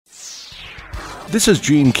This is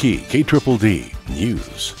Gene Key, KDDD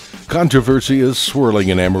News. Controversy is swirling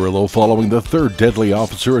in Amarillo following the third deadly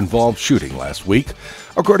officer-involved shooting last week.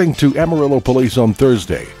 According to Amarillo police on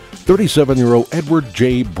Thursday, 37-year-old Edward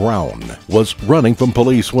J. Brown was running from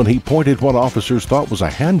police when he pointed what officers thought was a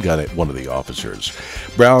handgun at one of the officers.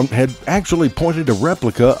 Brown had actually pointed a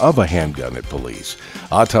replica of a handgun at police.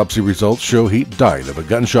 Autopsy results show he died of a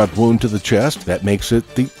gunshot wound to the chest. That makes it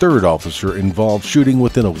the third officer-involved shooting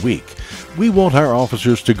within a week. We want our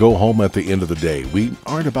officers to go home at the end of the day. We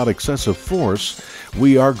aren't about excessive force.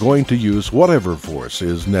 We are going to use whatever force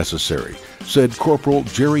is necessary, said Corporal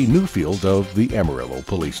Jerry Newfield of the Amarillo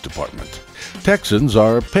Police Department. Texans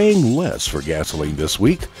are paying less for gasoline this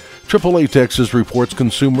week. AAA Texas reports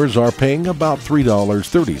consumers are paying about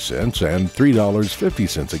 $3.30 and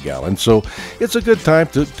 $3.50 a gallon, so it's a good time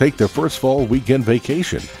to take their first fall weekend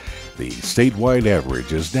vacation. The statewide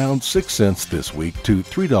average is down 6 cents this week to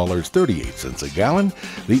 $3.38 a gallon.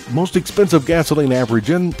 The most expensive gasoline average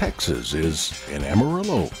in Texas is in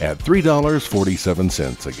Amarillo at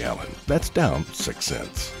 $3.47 a gallon. That's down 6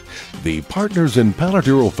 cents. The Partners in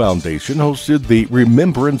Paladuro Foundation hosted the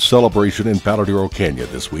Remembrance Celebration in Paladuro Canyon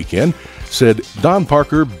this weekend. Said Don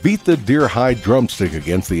Parker beat the deer hide drumstick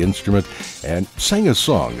against the instrument and sang a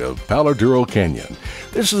song of Paladuro Canyon.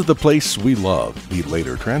 This is the place we love, he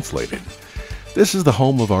later translated. This is the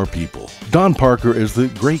home of our people. Don Parker is the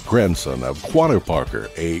great-grandson of Quanah Parker,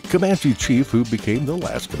 a Comanche chief who became the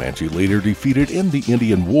last Comanche leader defeated in the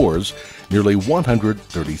Indian Wars nearly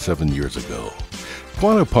 137 years ago.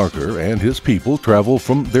 Quanah Parker and his people traveled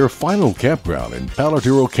from their final campground in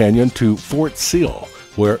Paladuro Canyon to Fort Sill,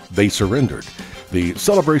 where they surrendered. The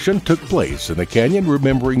celebration took place in the canyon,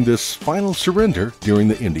 remembering this final surrender during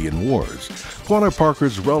the Indian Wars. Quanah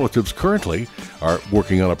Parker's relatives currently are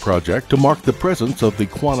working on a project to mark the presence of the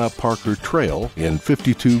Quanah Parker Trail in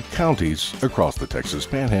 52 counties across the Texas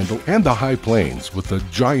Panhandle and the High Plains with a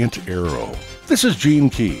giant arrow. This is Gene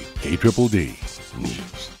Key, KDDD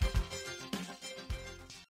News.